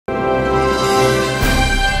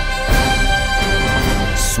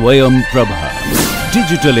Swayam Prabha.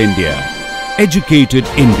 Digital India. Educated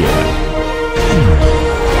India.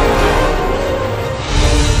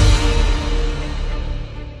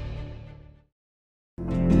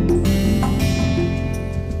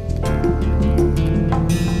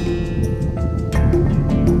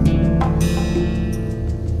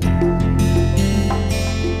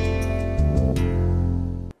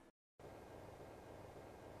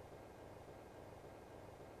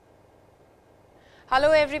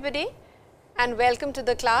 Hello everybody and welcome to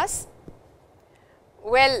the class.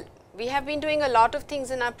 Well, we have been doing a lot of things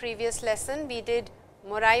in our previous lesson. We did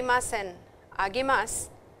moraimasu and agemasu,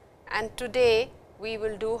 and today we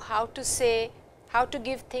will do how to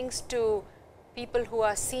give things to people who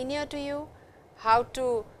are senior to you, how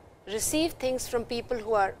to receive things from people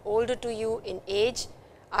who are older to you in age,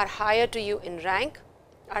 are higher to you in rank,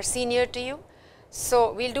 are senior to you.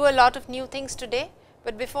 So, we will do a lot of new things today.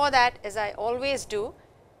 But before that, as I always do,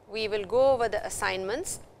 we will go over the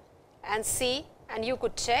assignments and see, and you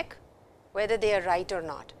could check whether they are right or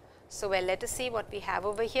not. So, well, let us see what we have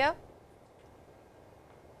over here.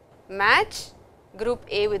 Match group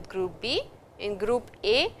A with group B. In group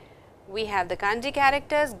A, we have the kanji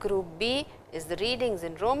characters, group B is the readings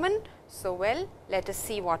in Roman. So, well, let us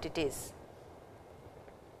see what it is.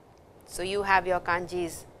 So, you have your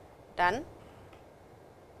kanjis done.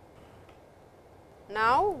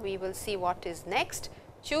 Now, we will see what is next.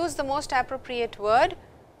 Choose the most appropriate word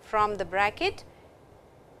from the bracket.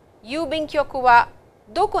 Yubinkyoku wa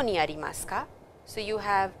doko ni arimasu ka? So, you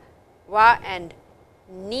have wa and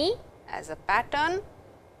ni as a pattern.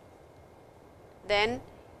 Then,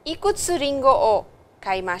 ikutsu ringo o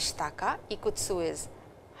kaimashita ka? Ikutsu is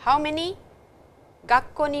how many?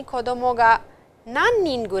 Gakko ni kodomo ga nan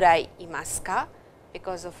nin gurai imasu ka?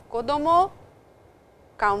 Because of kodomo,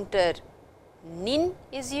 counter nin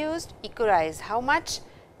is used, ikura is how much,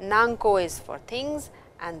 nanko is for things,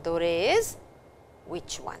 and dore is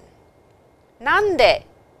which one. Nande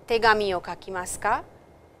tegami o kakimasu ka?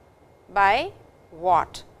 By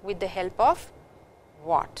what? With the help of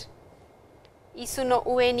what? Isu no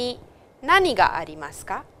ue ni nani ga arimasu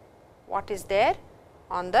ka? What is there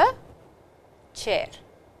on the chair?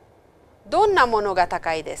 Donna mono ga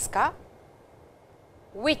takai desu ka?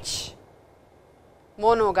 Which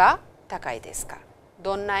mono ga takai desu ka?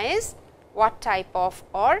 Donna is what type of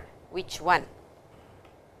or which one.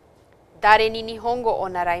 Dare ni nihongo o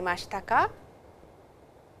naraimashita ka?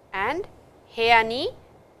 And heya ni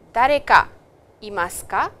dareka imasu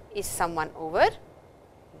ka is someone over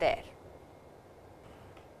there.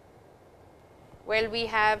 Well, we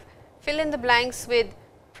have fill in the blanks with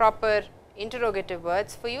proper interrogative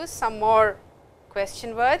words for you. Some more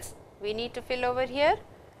question words we need to fill over here.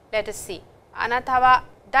 Let us see. Anata wa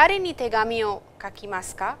dare ni tegami o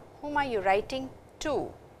kakimasu ka? Whom are you writing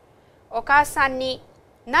to? Okasan ni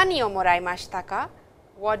nani o moraimashita ka?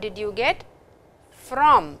 What did you get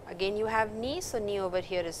from? Again you have ni, so ni over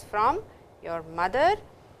here is from your mother.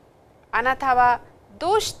 Anata wa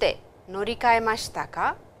doushite norikaemashita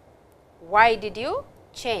ka? Why did you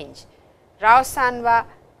change? Rao-san wa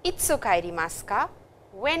itsu kaerimasu ka?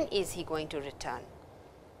 When is he going to return?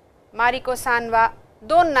 Mariko-san wa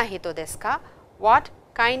donna hito desu ka? What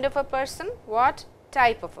kind of a person? What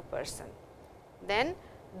type of a person? Then,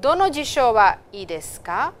 dono jisho wa ii desu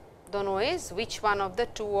ka? Dono is which one of the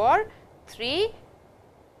 2 or 3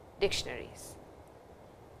 dictionaries.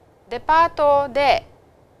 Depato de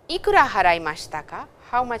ikura haraimashita ka?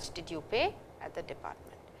 How much did you pay at the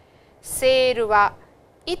department? Sale wa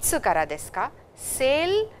itsu kara desu ka?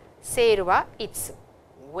 Sale wa itsu?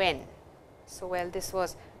 When? So, well, this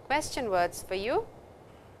was question words for you.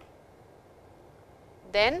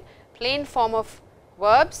 Then, plain form of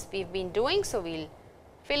verbs we have been doing. So, we will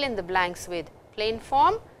fill in the blanks with plain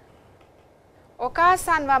form.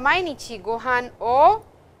 Okasan wa mainichi gohan o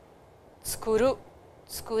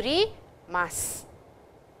tsukurimasu.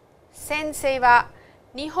 Sensei wa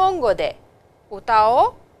nihongo de uta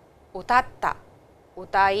o utatta,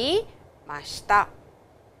 utaimashita.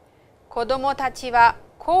 Kodomo tachi wa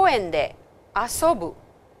kouen de asobu,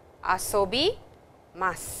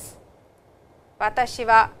 asobimasu. Watashi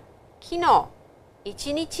wa kino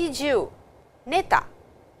ichinichi juu neta,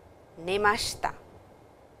 nemashita.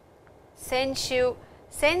 Senshu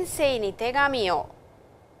sensei ni tegami o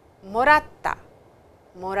moratta,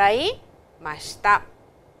 moraimashita.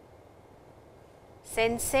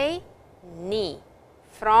 Sensei ni,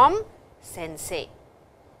 from sensei.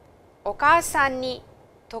 Okasan ni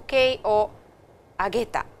tokei o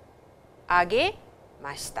ageta,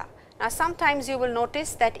 agemashita. Now, sometimes you will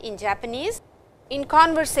notice that in Japanese, in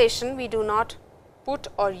conversation we do not put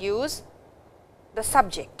or use the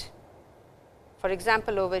subject. For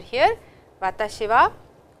example, over here, watashi wa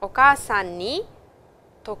okaasan ni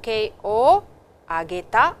tokei o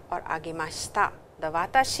ageta or agemashita. The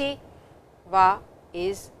watashi wa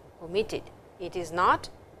is omitted. It is not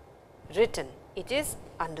written, it is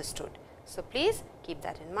understood. So, please keep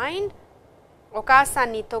that in mind.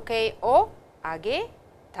 Okaasan ni tokei o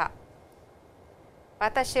ageta.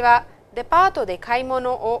 Watashi wa depato de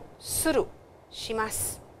kaimono o suru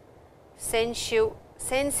shimasu. Senshu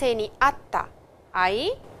sensei ni atta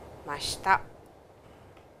aimashita.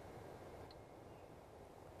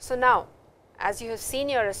 So, now as you have seen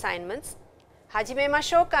your assignments,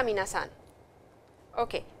 hajimemashou ka minasan.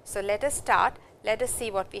 Okay, so let us start. Let us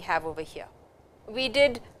see what we have over here. We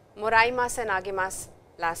did moraimasu and agemasu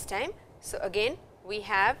last time. So, again we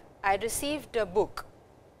have, I received a book,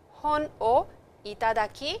 hon o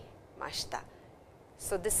itadakimashita.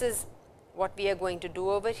 So, this is what we are going to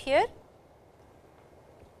do over here.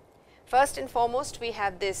 First and foremost, we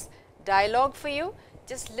have this dialogue for you.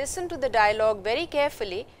 Just listen to the dialogue very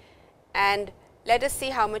carefully and let us see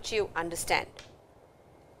how much you understand.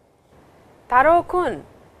 Taro-kun,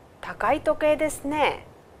 takai tokei desu ne.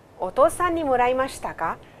 Otou-san ni moraimashita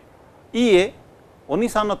ka? いいえ、お兄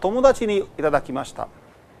さんの友達にいただきました。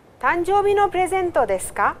誕生日のプレゼントで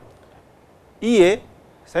すか？いいえ、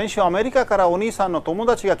先週アメリカからお兄さんの友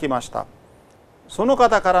達が来ました。その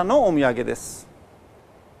方からのお土産です。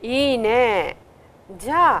いいね。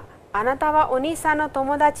じゃあ、あなたはお兄さんの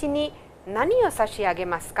友達に何を差し上げ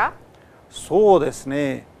ますか？そうです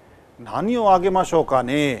ね。何をあげましょうか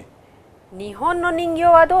ね。日本の人形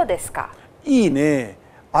はどうですか？いいね。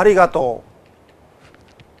ありがとう。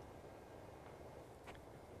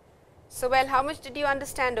So, well, how much did you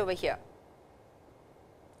understand over here?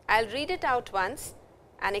 I will read it out once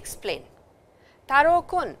and explain.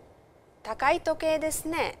 Taro-kun, takai tokei desu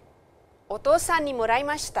ne. Otou-san ni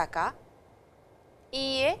moraimashita ka?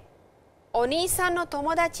 いいえ、お兄さんの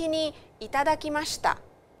友達にいただきました。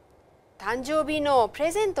誕生日のプ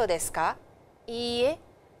レゼントですか？いいえ、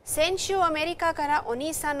先週アメリカからお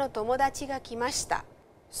兄さんの友達が来ました。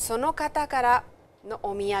その方からの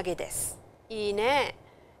お土産です。いいね。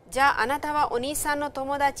じゃあ、あなたはお兄さんの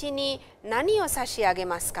友達に何を差し上げ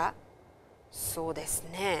ますか？そうです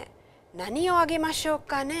ね。何をあげましょう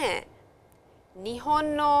かね。日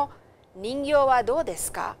本の人形はどうで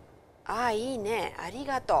すか？ああ、いいね。あり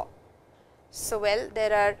がとう。So, well,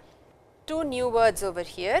 there are two new words over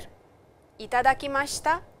here. いただきまし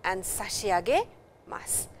た and 差し上げま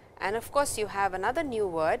す。And of course, you have another new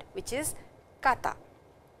word which is kata.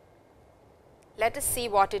 Let us see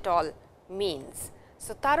what it all means.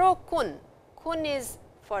 So, Taro-kun, kun is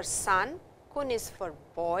for son, kun is for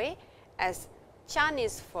boy, as chan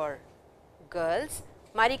is for girls,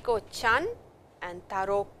 Mariko-chan and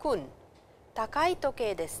Taro-kun. Takai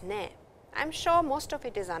tokei desu ne. I am sure most of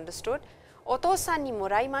it is understood. Otou-san ni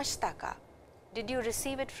moraimashita ka? Did you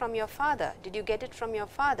receive it from your father? Did you get it from your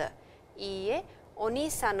father? いいえ、お兄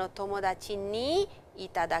さんの友達にい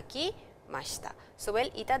ただきました。So,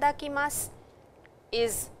 well, いただきます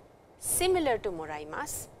is similar to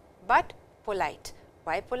moraimasu, but polite.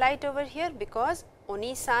 Why polite over here? Because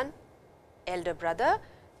oni-san, elder brother,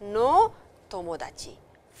 no tomodachi.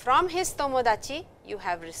 From his tomodachi you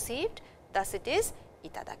have received, thus it is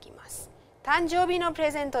itadakimasu. Tanjoubi no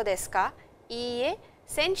presento desu ka? いいえ、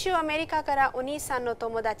先週アメリカからお兄さんの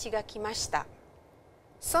友達が来ました。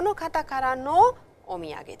その方からのお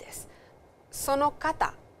土産です。その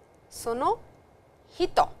方、その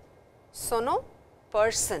人、その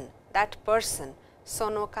person, that person, そ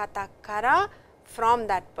の方から from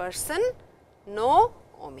that person の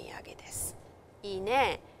お土産です。いい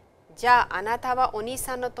ね。じゃあ、あなたはお兄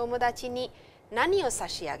さんの友達に何を差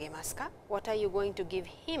し上げますか？ What are you going to give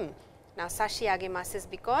him? Now, 差し上げます is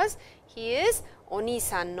because he is お兄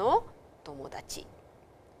さんの友達。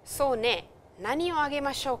そうね。何をあげ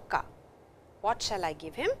ましょうか？ What shall I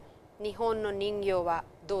give him? 日本の人形は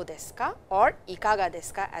どうですか？ or いかがで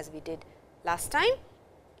すか as we did last time?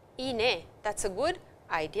 いいね。That's a good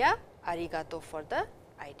idea. ありがとう for the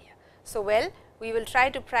idea. So, well, we will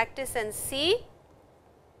try to practice and see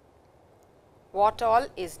what all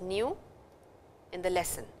is new in the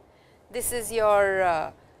lesson. This is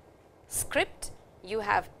your script. You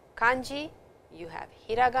have kanji, you have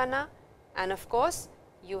hiragana, and of course,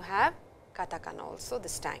 you have katakana also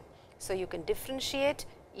this time. So, you can differentiate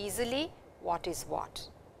easily what is what.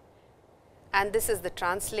 And this is the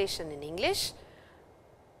translation in English,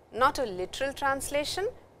 not a literal translation,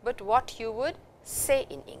 but what you would say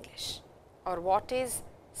in English or what is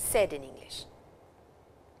said in English.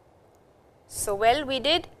 So, well, we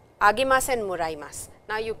did agemasu and moraimasu.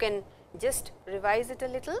 Now, you can just revise it a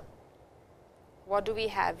little. What do we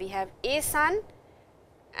have? We have A-san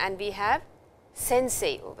and we have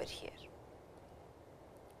sensei over here.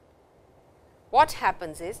 What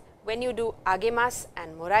happens is, when you do agemasu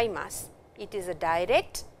and moraimasu, it is a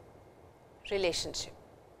direct relationship.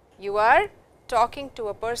 You are talking to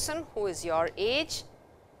a person who is your age,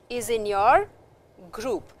 is in your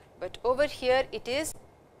group, but over here it is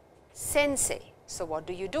sensei. So, what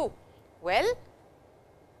do you do? Well,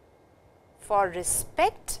 for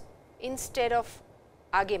respect, instead of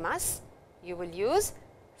agemasu, you will use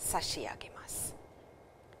sashiagemasu.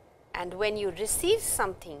 And when you receive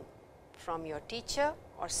something from your teacher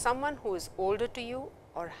or someone who is older to you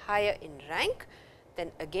or higher in rank,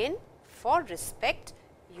 then again for respect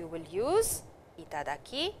you will use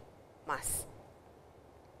itadakimasu.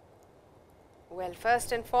 Well,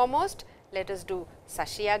 first and foremost, let us do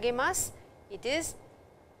sashiagemasu. It is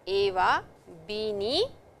A wa B ni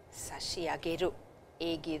sashiageru.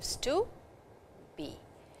 A gives to B.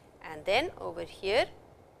 And then over here,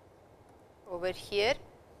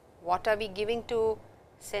 what are we giving to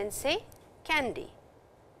sensei? Candy,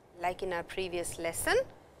 like in our previous lesson.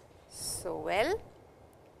 So, well,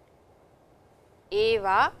 A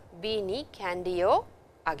wa B ni candy o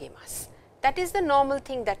agemasu. That is the normal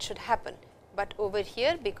thing that should happen, but over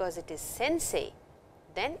here, because it is sensei,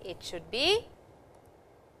 then it should be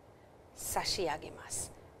sashiagemasu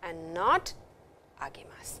and not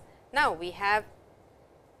agemasu. Now, we have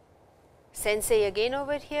sensei again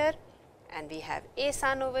over here and we have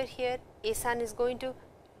A-san over here. A-san is going to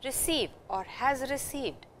receive or has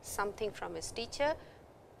received something from his teacher.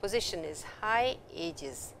 Position is high, age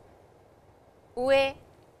is ue.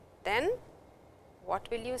 Then what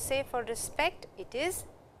will you say for respect? It is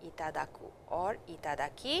itadaku or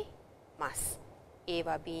itadakimasu. A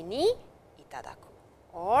wa B ni itadaku,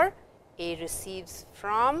 or A receives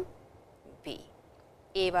from B.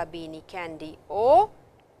 A wa B ni candy o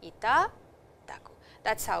itadaku.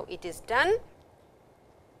 That is how it is done.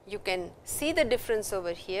 You can see the difference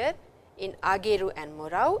over here. In ageru and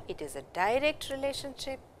morau, it is a direct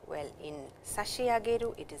relationship. Well, in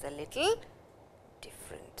sashiageru, it is a little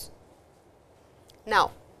different.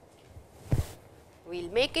 Now, we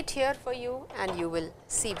will make it here for you and you will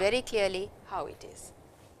see very clearly how it is.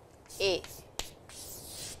 A,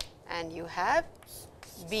 and you have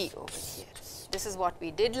B over here. This is what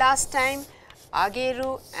we did last time,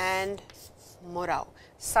 ageru and morau.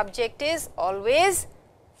 Subject is always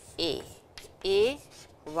A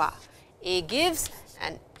wa. A gives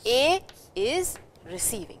and A is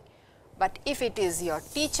receiving. But if it is your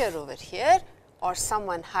teacher over here or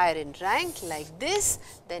someone higher in rank like this,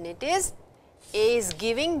 then it is A is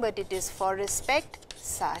giving, but it is for respect,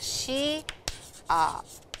 sashiageru.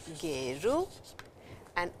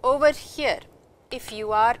 And over here, if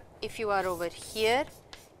you are over here,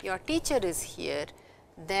 your teacher is here,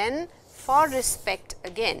 then for respect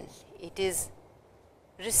again it is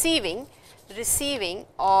receiving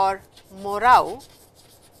or morau,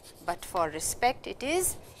 but for respect it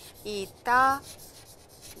is itadaku.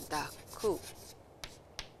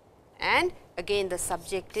 And again the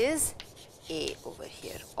subject is A over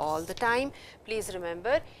here all the time. Please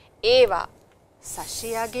remember, A wa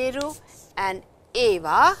sashiageru and A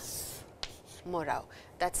wa morau.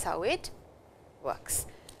 That is how it works.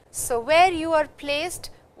 So, where you are placed,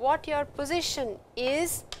 what your position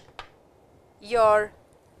is, your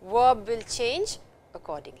verb will change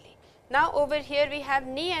accordingly. Now, over here we have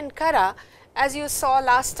ni and kara. As you saw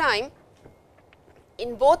last time,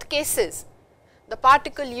 in both cases the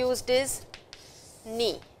particle used is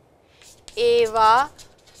ni. A wa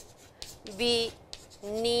B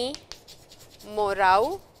ni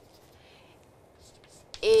morau,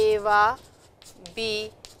 A wa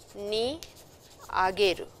B ni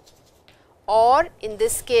ageru, or in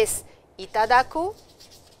this case itadaku,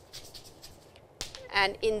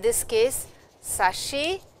 and in this case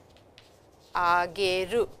sashiageru.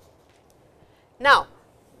 Now,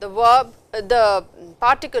 the verb, the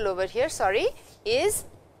particle over here, sorry, is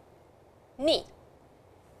ni.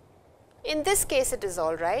 In this case it is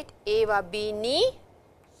all right. A wa B ni,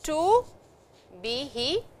 to B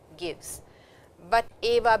he gives, but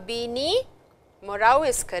A wa B ni morau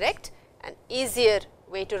is correct, and easier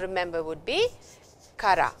way to remember would be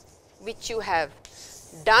kara, which you have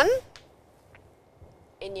done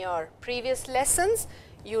in your previous lessons.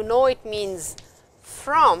 You know it means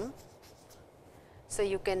from, so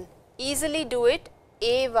you can easily do it.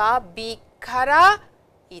 A wa B kara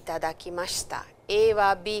itadakimashita, A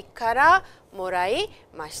wa B kara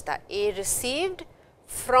moraimashita, A received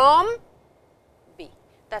from B.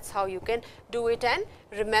 That is how you can do it and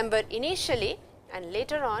remember initially. and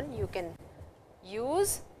later on you can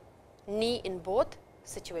use ni in both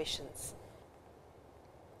situations.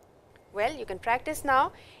 Well, you can practice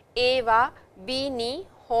now. A wa B ni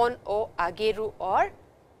hon o ageru or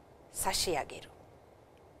sashiageru.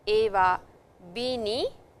 A wa B ni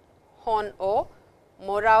hon o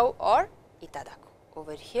morau or itadaku.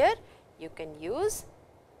 Over here you can use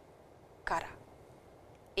kara.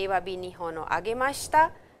 A wa B ni hon o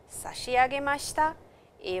agemashita, sashiagemashita.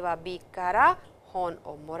 A wa B kara hon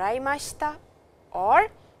o moraimashita or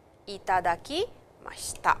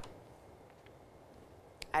itadakimashita.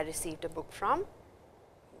 I received a book from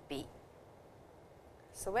B.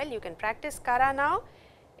 So, well, you can practice kara now.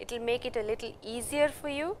 It will make it a little easier for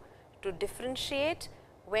you to differentiate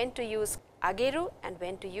when to use ageru and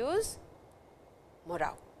when to use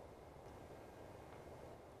morau.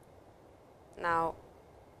 Now,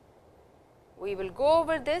 we will go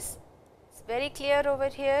over this. It is very clear over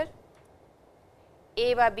here.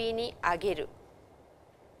 A wa B ni ageru.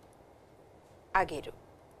 Ageru.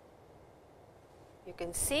 You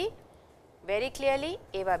can see very clearly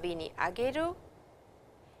A wa B ni ageru,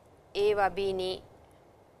 A wa B ni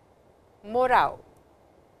morau.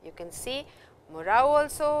 You can see morau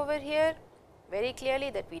also over here very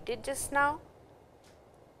clearly that we did just now.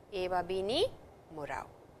 A wa B ni morau.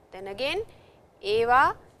 Then again A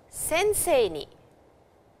wa sensei ni.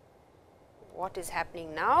 What is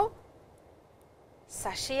happening now?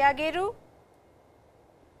 Sashiageru.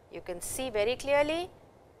 You can see very clearly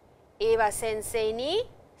A wa sensei ni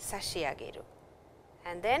sashiageru.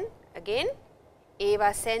 And then again A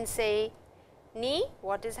wa sensei ni,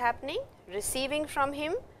 what is happening? Receiving from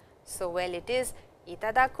him. So, well, it is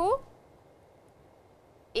itadaku.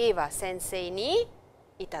 A wa sensei ni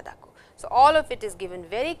itadaku. So, all of it is given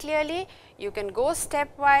very clearly. You can go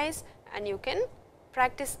stepwise and you can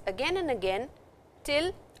practice again and again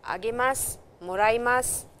till agemasu,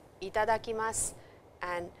 moraimasu, itadakimasu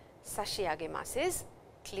and sashiagemasu is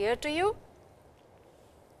clear to you.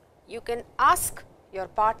 You can ask your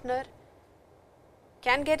partner,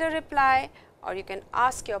 can get a reply, or you can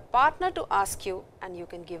ask your partner to ask you and you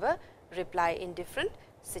can give a reply in different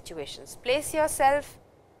situations. Place yourself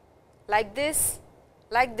like this,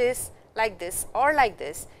 like this, like this or like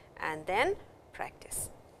this and then practice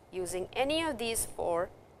using any of these four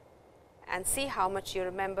and see how much you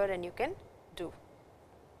remember and you can do.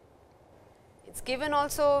 It is given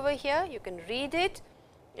also over here, you can read it,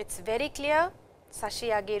 it is very clear,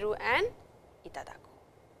 sashiageru and itadaku.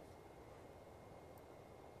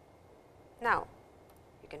 Now,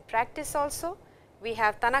 you can practice also. We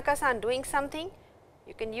have Tanaka-san doing something.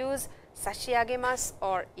 You can use sashiagemasu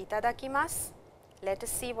or itadakimasu. Let us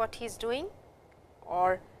see what he is doing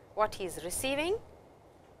or what he is receiving.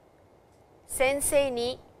 Sensei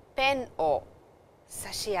ni pen o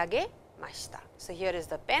sashiagemashita. So, here is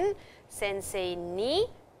the pen. Sensei ni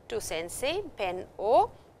to sensei, pen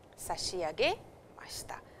o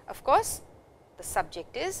sashiagemashita. Of course, the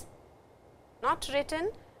subject is not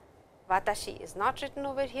written. Watashi is not written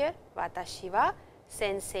over here. Watashi wa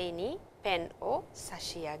sensei ni pen o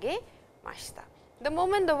sashiagemashita. The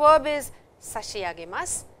moment the verb is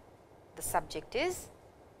sashiagemasu, the subject is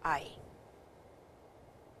I.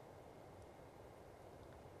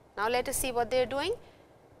 Now, let us see what they are doing.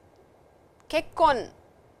 Kekkon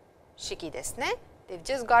shiki desu ne. They have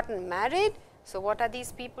just gotten married. So, what are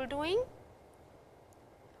these people doing?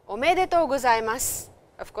 Omedetou gozaimasu.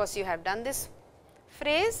 Of course, you have done this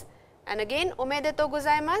phrase and again omedetou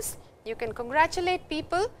gozaimasu. You can congratulate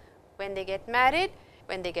people when they get married,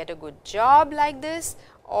 when they get a good job like this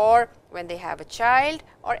or when they have a child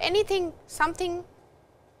or anything, something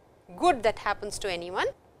good that happens to anyone,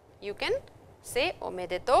 you can say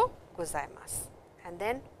omedetou gozaimasu. And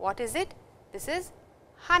then what is it? This is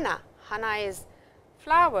hana. Hana is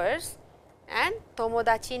flowers and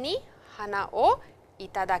tomodachi ni hana o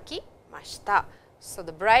itadakimashita. So,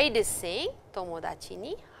 the bride is saying tomodachi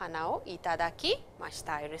ni hana o itadakimashita.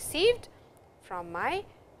 I received from my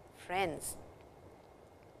friends.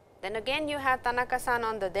 Then again you have Tanaka-san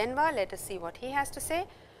on the denwa. Let us see what he has to say.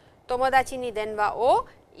 Tomodachi ni denwa o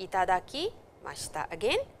itadakimashita.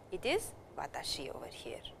 Again it is watashi over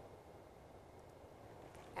here.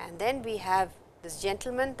 And then we have this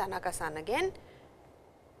gentleman Tanaka-san again.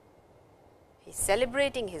 He is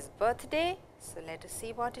celebrating his birthday. So, let us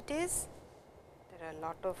see what it is. There are a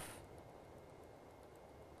lot of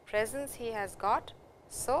presents he has got.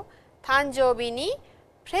 So, tanjoubi ni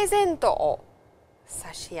presento o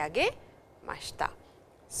sashiagemashita.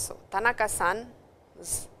 So,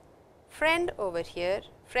 Tanaka-san's friend over here,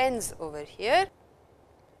 friends over here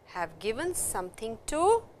have given something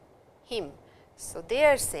to him. So, they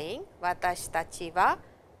are saying watashi tachi wa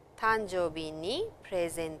tanjoubi ni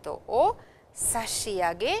presento o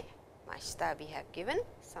sashiagemashita. We have given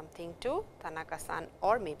something to Tanaka-san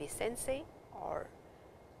or maybe sensei or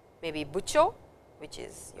maybe bucho, which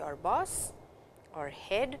is your boss or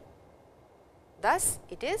head. Thus,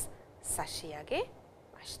 it is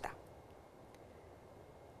sashiagemashita.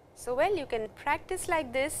 So, well, you can practice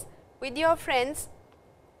like this with your friends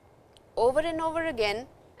over and over again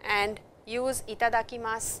and use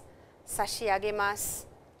itadakimasu, sashiagemasu,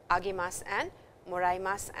 agemasu and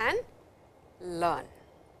moraimasu and learn.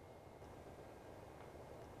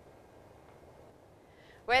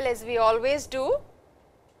 Well, as we always do,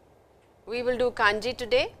 we will do kanji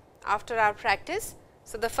today after our practice.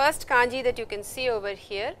 So, the first kanji that you can see over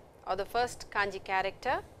here or the first kanji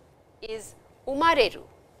character is umareru.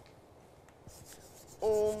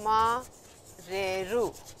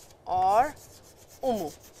 Umareru or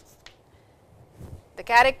umu. The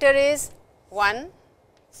character is 1,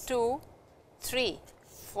 2, 3,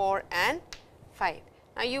 4 and 5.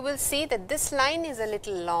 Now, you will see that this line is a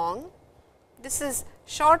little long, this is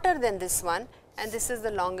shorter than this one and this is the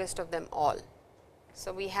longest of them all.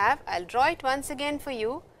 So, we have, I will draw it once again for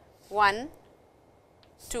you, 1,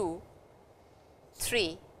 2,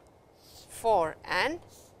 3, 4 and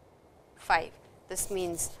 5. This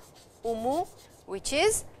means umu, which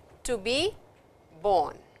is to be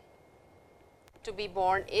born. To be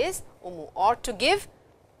born is umu or to give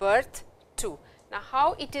birth to. Now,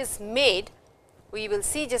 how it is made we will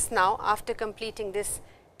see just now after completing this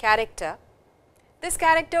character. This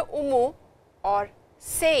character umu or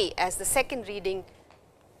sei as the second reading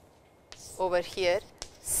over here,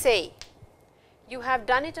 sei. You have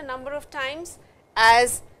done it a number of times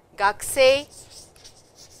as gakusei,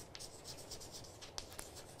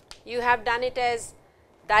 you have done it as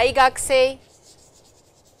daigakusei,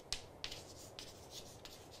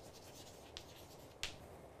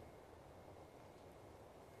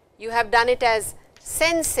 you have done it as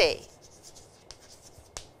sensei.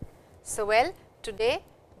 So, well, today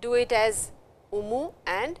do it as umu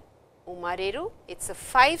and umareru. It is a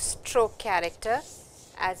 5-stroke character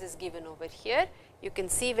as is given over here. You can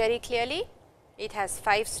see very clearly it has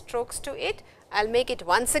 5 strokes to it. I will make it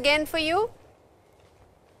once again for you.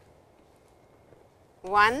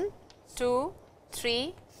 1, 2,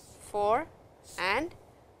 3, 4 and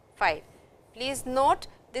 5. Please note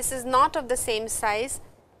this is not of the same size,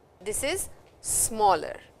 this is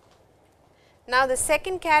smaller. Now, the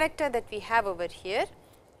second character that we have over here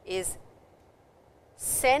is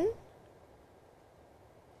sen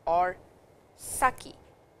or saki,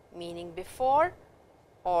 meaning before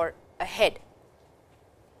or ahead.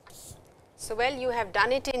 So, well, you have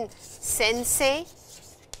done it in sensei,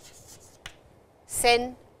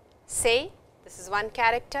 sensei, this is one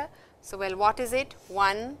character. So, well, what is it?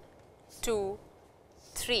 1, 2,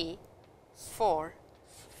 3, 4,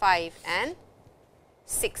 5 and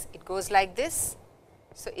 6. It goes like this.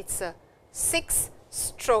 So, it is a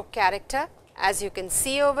 6-stroke character as you can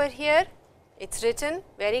see over here. It is written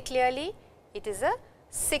very clearly, it is a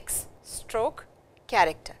 6-stroke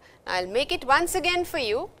character. Now, I will make it once again for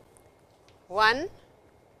you. 1,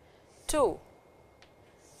 2,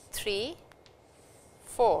 3,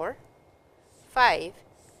 4, 5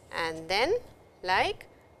 and then like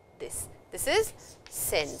this. This is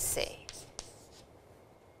sensei.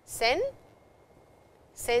 Sen,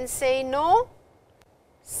 sensei no,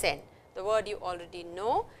 sen. The word you already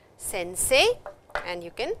know, sensei, and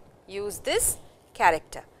you can use this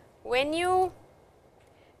character. When you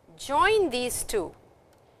join these two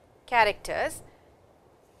characters,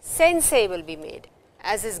 sensei will be made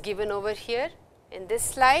as is given over here in this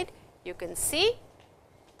slide. You can see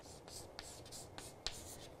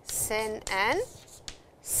sen and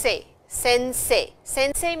sei, sensei.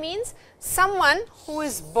 Sensei means someone who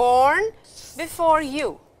is born before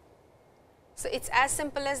you. So, it is as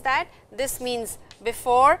simple as that. This means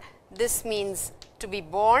before, this means to be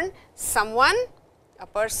born. Someone, a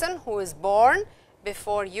person who is born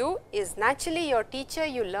before you is naturally your teacher.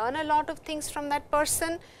 You learn a lot of things from that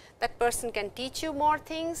person. That person can teach you more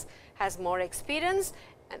things, has more experience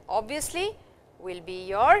and obviously will be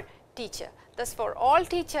your teacher. Thus, for all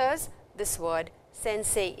teachers this word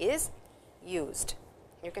sensei is used.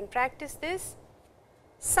 You can practice this.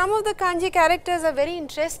 Some of the kanji characters are very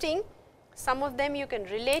interesting. Some of them you can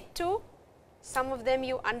relate to, some of them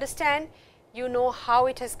you understand, you know how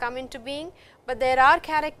it has come into being, but there are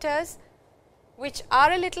characters which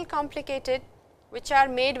are a little complicated, which are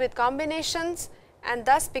made with combinations and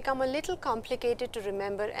thus become a little complicated to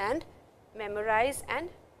remember and memorize and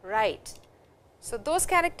write. So, those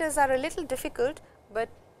characters are a little difficult, but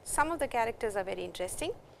some of the characters are very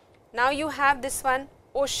interesting. Now, you have this one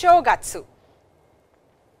Oshogatsu.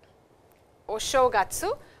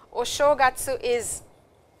 Oshogatsu. Oshogatsu is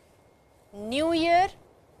New Year.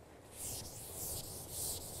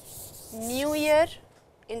 New Year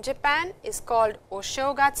in Japan is called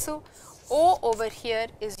Oshogatsu. O over here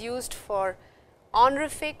is used for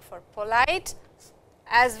honorific, for polite,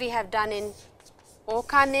 as we have done in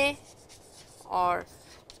Okane or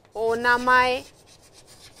Onamai.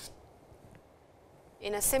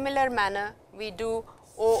 In a similar manner, we do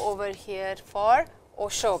O over here for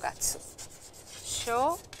Oshogatsu.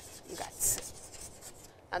 Shogatsu.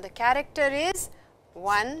 Now, the character is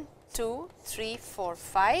 1, 2, 3, 4,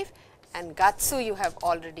 5, and Gatsu you have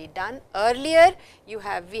already done earlier.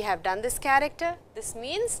 We have done this character. This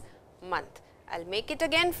means month. I will make it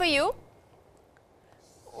again for you.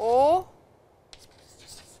 O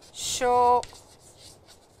Shogatsu.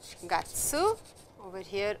 Over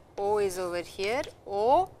here, O is over here.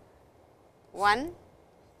 O 1,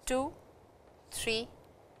 2, 3,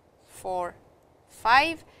 4,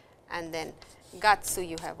 5, and then Gatsu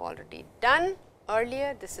you have already done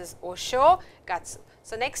earlier. This is Oshogatsu.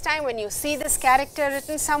 So, next time when you see this character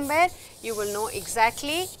written somewhere, you will know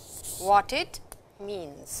exactly what it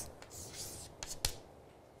means.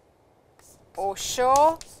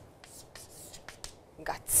 Oshogatsu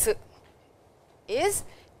is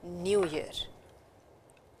New Year.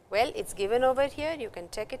 Well, it is given over here, you can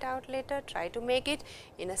check it out later, try to make it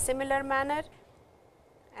in a similar manner,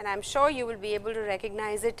 and I am sure you will be able to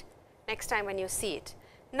recognize it next time when you see it.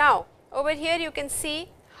 Now, over here you can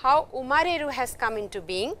see how umareru has come into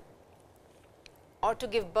being, or to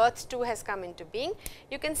give birth to has come into being.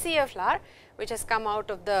 You can see a flower which has come out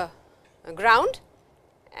of the ground,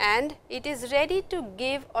 and it is ready to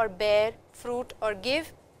give or bear fruit or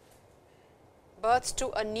give birth to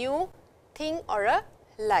a new thing or a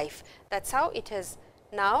life. That is how it has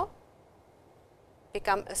now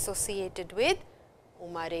become associated with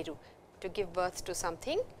umareru, to give birth to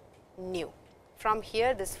something new. From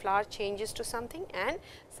here this flower changes to something and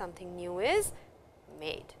something new is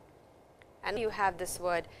made. And you have this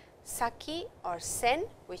word saki or sen,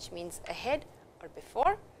 which means ahead or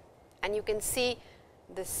before, and you can see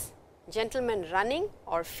this gentleman running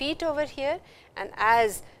or feet over here, and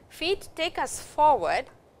as feet take us forward,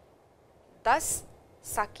 thus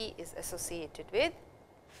saki is associated with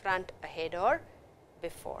front, ahead or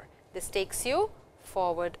before. This takes you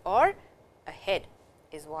forward or ahead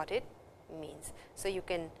is what it means. So, you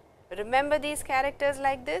can remember these characters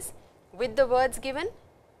like this with the words given.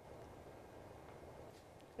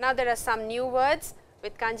 Now, there are some new words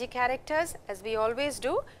with kanji characters, as we always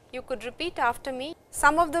do. You could repeat after me.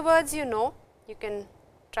 Some of the words you know, you can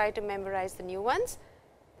try to memorize the new ones.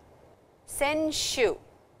 Senshu,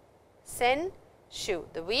 senshu,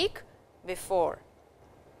 the week before.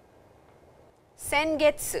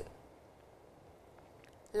 Sengetsu,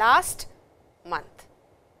 last month.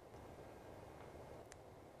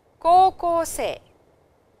 Kokosei,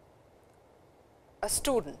 a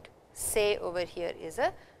student. Sei over here is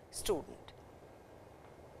a student.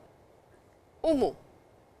 Umu,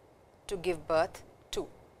 to give birth to.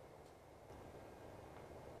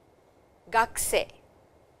 Gakusei,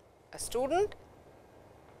 a student.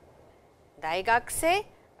 Daigakusei,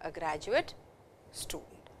 a graduate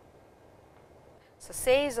student. So,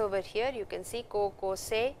 sei is over here, you can see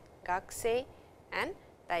kokosei, gakusei and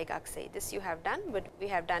daigakusei. This you have done, but we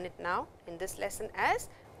have done it now in this lesson as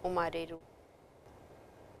umareru.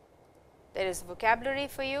 There is vocabulary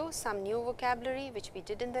for you, some new vocabulary which we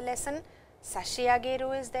did in the lesson.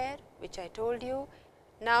 Sashiageru is there, which I told you.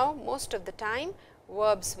 Now, most of the time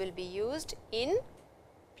verbs will be used in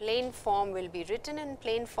plain form, will be written in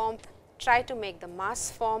plain form. Try to make the mass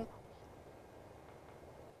form.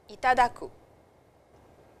 Itadaku,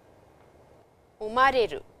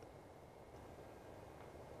 umareru,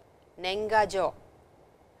 nengajo.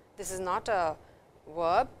 This is not a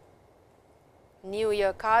verb. New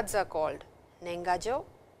Year cards are called nengajo.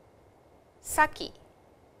 Saki,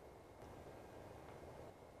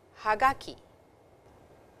 hagaki.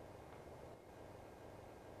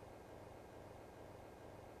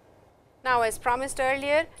 Now, as promised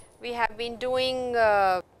earlier, we have been doing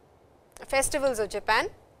festivals of Japan.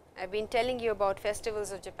 I have been telling you about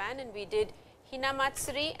festivals of Japan, and we did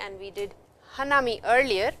Hinamatsuri and we did Hanami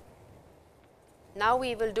earlier. Now,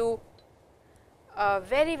 we will do a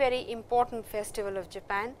very, very important festival of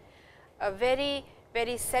Japan, a very,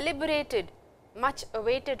 very celebrated, much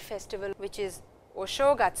awaited festival, which is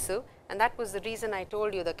Oshogatsu, and that was the reason I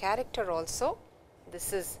told you the character also.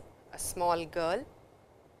 This is a small girl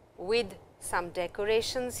with some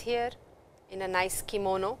decorations here in a nice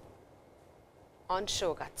kimono on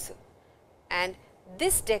Shogatsu. And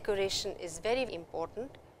this decoration is very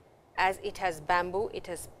important as it has bamboo, it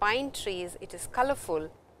has pine trees, it is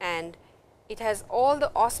colorful, and it has all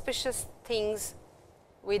the auspicious things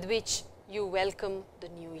with which you welcome the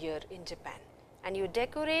new year in Japan. And you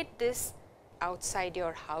decorate this outside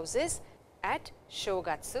your houses at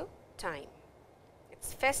Shogatsu time.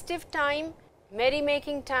 It's festive time,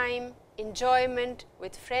 merrymaking time, enjoyment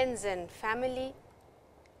with friends and family,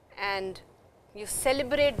 and you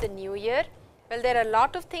celebrate the new year. Well, there are a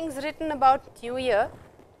lot of things written about new year.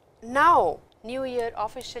 Now, new year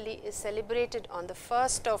officially is celebrated on the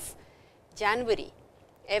 1st of January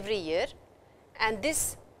every year, and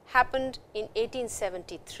this happened in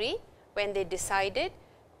 1873 when they decided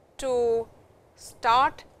to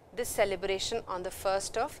start this celebration on the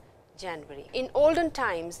 1st of January. In olden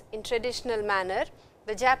times, in traditional manner,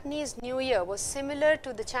 the Japanese New Year was similar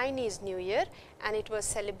to the Chinese New Year, and it was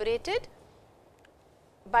celebrated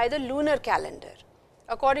by the lunar calendar,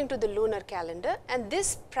 according to the lunar calendar, and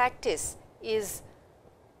this practice is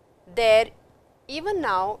there even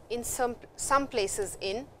now in some places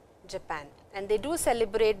in Japan, and they do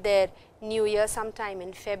celebrate their New Year sometime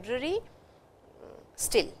in February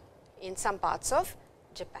still in some parts of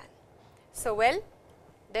Japan. So, well,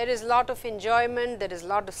 there is lot of enjoyment, there is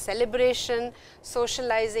lot of celebration,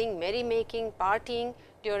 socializing, merrymaking, partying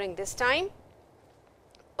during this time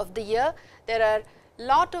of the year. There are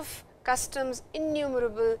lot of customs,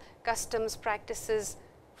 innumerable customs, practices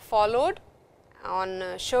followed on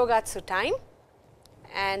Shogatsu time,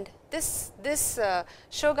 and this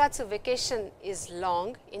Shogatsu vacation is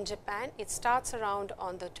long in Japan. It starts around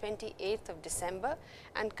on the 28th of December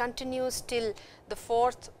and continues till the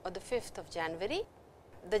 4th or the 5th of January.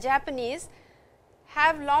 The Japanese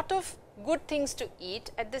have lot of good things to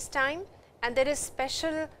eat at this time, and there is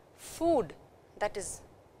special food that is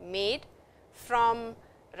made from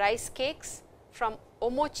rice cakes, from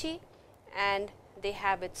omochi, and they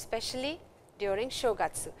have it specially during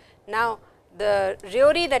Shogatsu. Now, the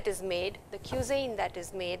ryori that is made, the cuisine that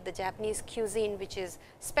is made, the Japanese cuisine which is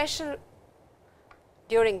special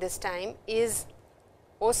during this time is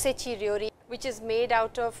osechi ryori, which is made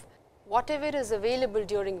out of whatever is available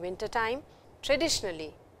during winter time.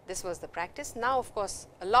 Traditionally, this was the practice. Now, of course,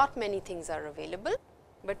 many things are available,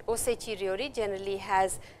 but osechi ryori generally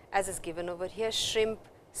has, as is given over here, shrimp,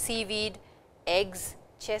 seaweed, eggs,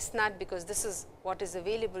 chestnut, because this is what is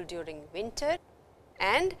available during winter,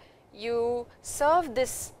 and you serve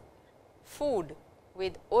this food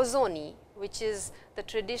with ozoni, which is the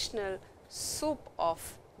traditional soup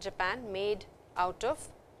of Japan made out of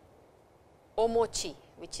omochi,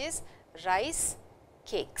 which is rice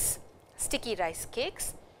cakes, sticky rice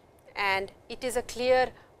cakes, and it is a clear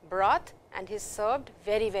broth and is served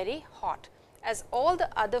very, very hot, as all the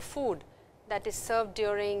other food that is served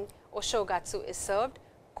during Oshogatsu is served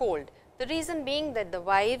cold. The reason being that the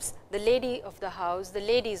wives, the ladies of the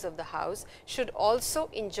house should also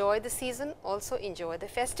enjoy the season, also enjoy the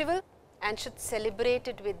festival, and should celebrate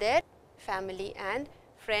it with their family and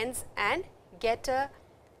friends, and get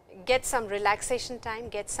some relaxation time,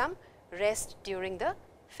 get some rest during the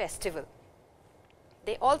festival.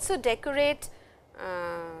 They also decorate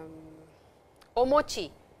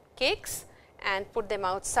omochi cakes and put them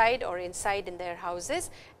outside or inside in their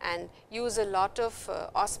houses, and use a lot of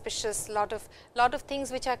auspicious, lot of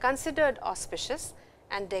things which are considered auspicious,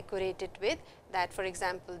 and decorate it with that. For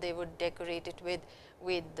example, they would decorate it with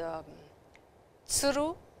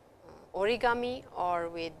tsuru, origami, or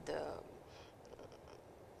with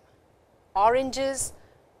oranges,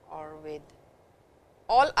 or with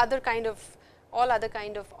all other kind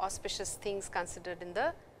of auspicious things considered in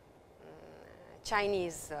the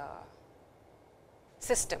Chinese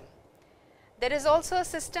system. There is also a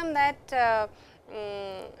system that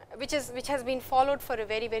which has been followed for a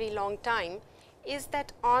very, very long time, is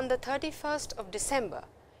that on the 31st of December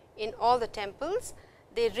in all the temples,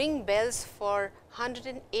 they ring bells for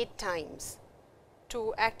 108 times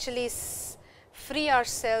to actually free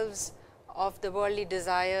ourselves of the worldly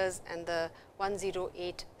desires and the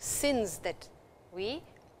 108 sins that we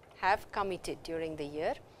have committed during the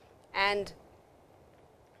year. And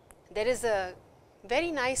there is a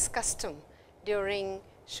very nice custom during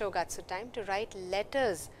Shogatsu time to write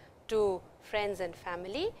letters to friends and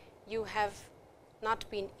family you have not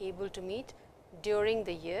been able to meet during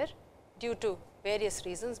the year due to various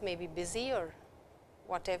reasons, maybe busy or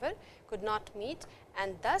whatever, could not meet,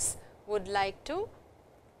 and thus would like to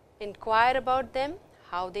inquire about them,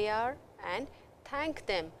 how they are, and thank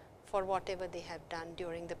them for whatever they have done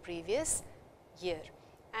during the previous year.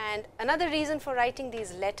 And another reason for writing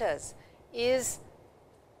these letters is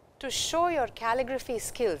to show your calligraphy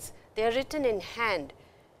skills. They are written in hand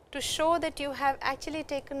to show that you have actually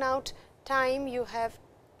taken out time, you have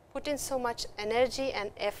put in so much energy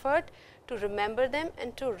and effort to remember them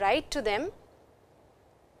and to write to them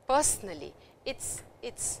personally.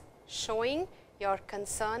 It's showing your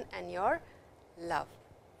concern and your love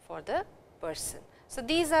for the person. So,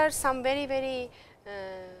 these are some very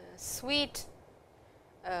sweet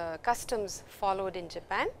customs followed in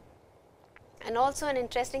Japan. And also an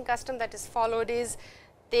interesting custom that is followed is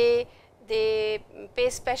they pay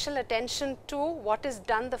special attention to what is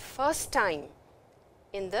done the first time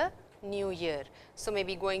in the new year. So,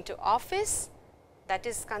 maybe going to office, that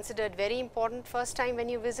is considered very important first time when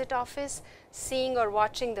you visit office, seeing or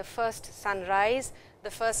watching the first sunrise,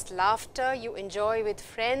 the first laughter you enjoy with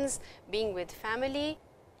friends, being with family,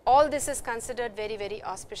 all this is considered very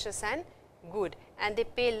auspicious and good, and they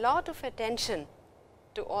pay a lot of attention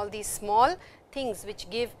to all these small things which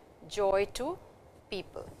give joy to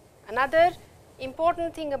people. Another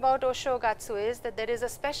important thing about Oshogatsu is that there is a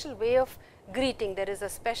special way of greeting. There is a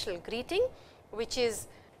special greeting which is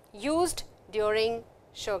used during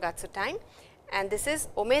Shogatsu time, and this is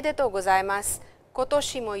omedetou gozaimasu,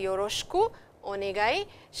 kotoshi mo yoroshiku onegai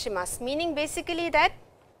shimasu, meaning basically that,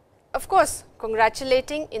 of course,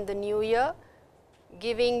 congratulating in the new year,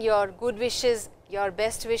 giving your good wishes, your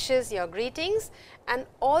best wishes, your greetings, and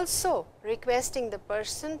also requesting the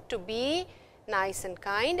person to be nice and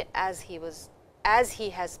kind as he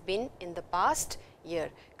has been in the past year.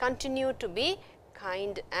 Continue to be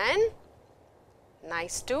kind and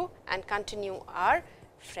nice to, and continue our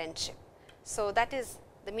friendship. So, that is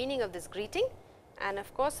the meaning of this greeting, and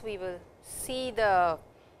of course, we will see the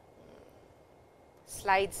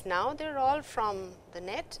slides now. They are all from the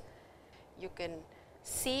net. You can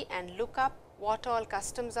see and look up what all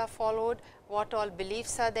customs are followed, what all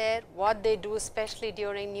beliefs are there, what they do especially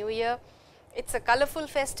during New Year. It is a colorful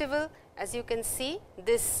festival. As you can see,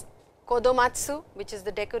 this kodomatsu, which is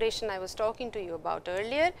the decoration I was talking to you about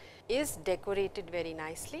earlier, is decorated very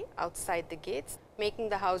nicely outside the gates, making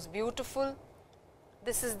the house beautiful.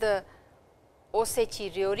 This is the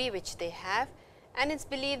osechi ryori which they have, and it is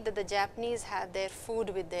believed that the Japanese have their food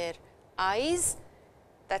with their eyes.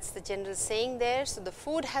 That is the general saying there. So, the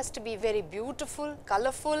food has to be very beautiful,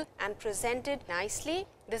 colorful and presented nicely.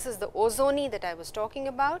 This is the ozoni that I was talking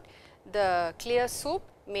about, the clear soup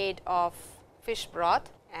made of fish broth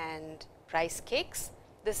and rice cakes.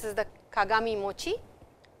 This is the kagami mochi,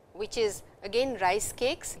 which is again rice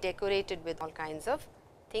cakes decorated with all kinds of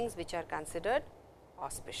things which are considered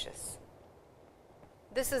auspicious.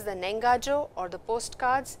 This is the nengajo or the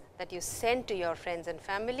postcards that you send to your friends and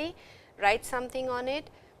family. Write something on it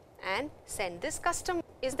and send. This custom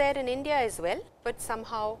is there in India as well, but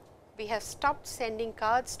somehow we have stopped sending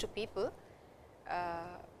cards to people,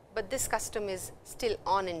 but this custom is still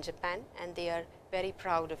on in Japan and they are very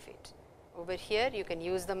proud of it. Over here you can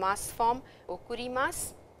use the mas form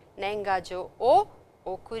okurimasu, nengajo o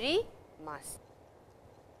okurimasu.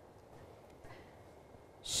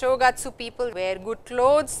 Shogatsu people wear good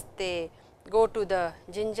clothes, they go to the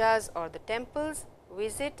jinjas or the temples,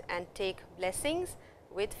 visit and take blessings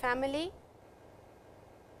with family,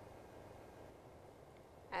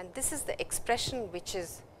 and this is the expression which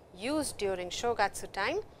is used during Shogatsu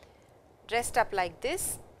time, dressed up like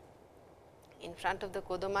this in front of the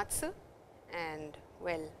kodomatsu, and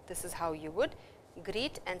well, this is how you would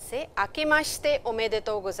greet and say akemashite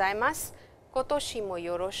omedetou gozaimasu, kotoshi mo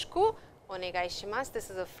yoroshiku onegai shimasu. This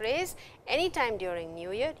is a phrase. Anytime during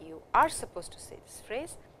New Year you are supposed to say this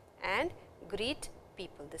phrase and greet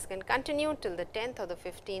people. This can continue till the 10th or the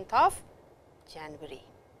 15th of January.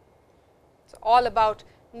 So, all about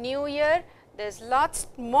New Year. There is lots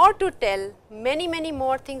more to tell, many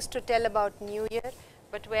more things to tell about New Year,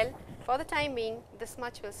 but well, for the time being this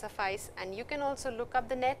much will suffice, and you can also look up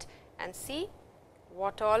the net and see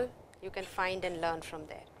what all you can find and learn from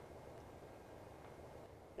there.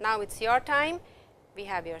 Now, it is your time. We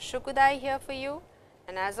have your shukudai here for you,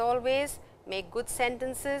 and as always, make good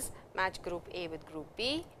sentences, match group A with group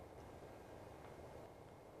B.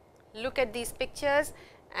 Look at these pictures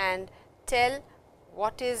and tell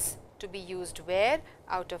what is to be used where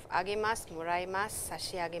out of agemasu, moraimasu,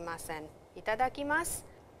 sashiagemasu and itadakimasu,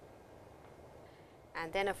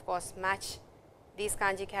 and then of course match these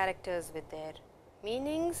kanji characters with their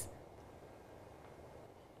meanings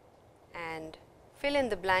and fill in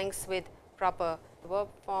the blanks with proper verb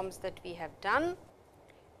forms that we have done.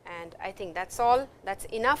 And I think that is all, that is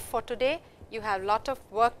enough for today. You have lot of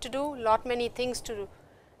work to do, lot many things to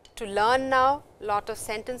learn now, lot of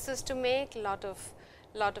sentences to make, lot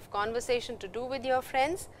of conversation to do with your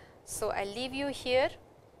friends. So, I leave you here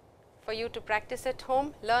for you to practice at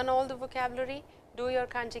home, learn all the vocabulary, do your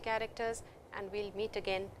kanji characters, and we will meet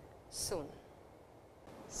again soon.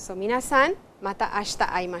 So, 皆さん、また明日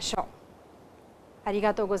会いましょう。あり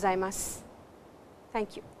がとうございます。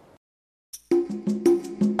Thank you.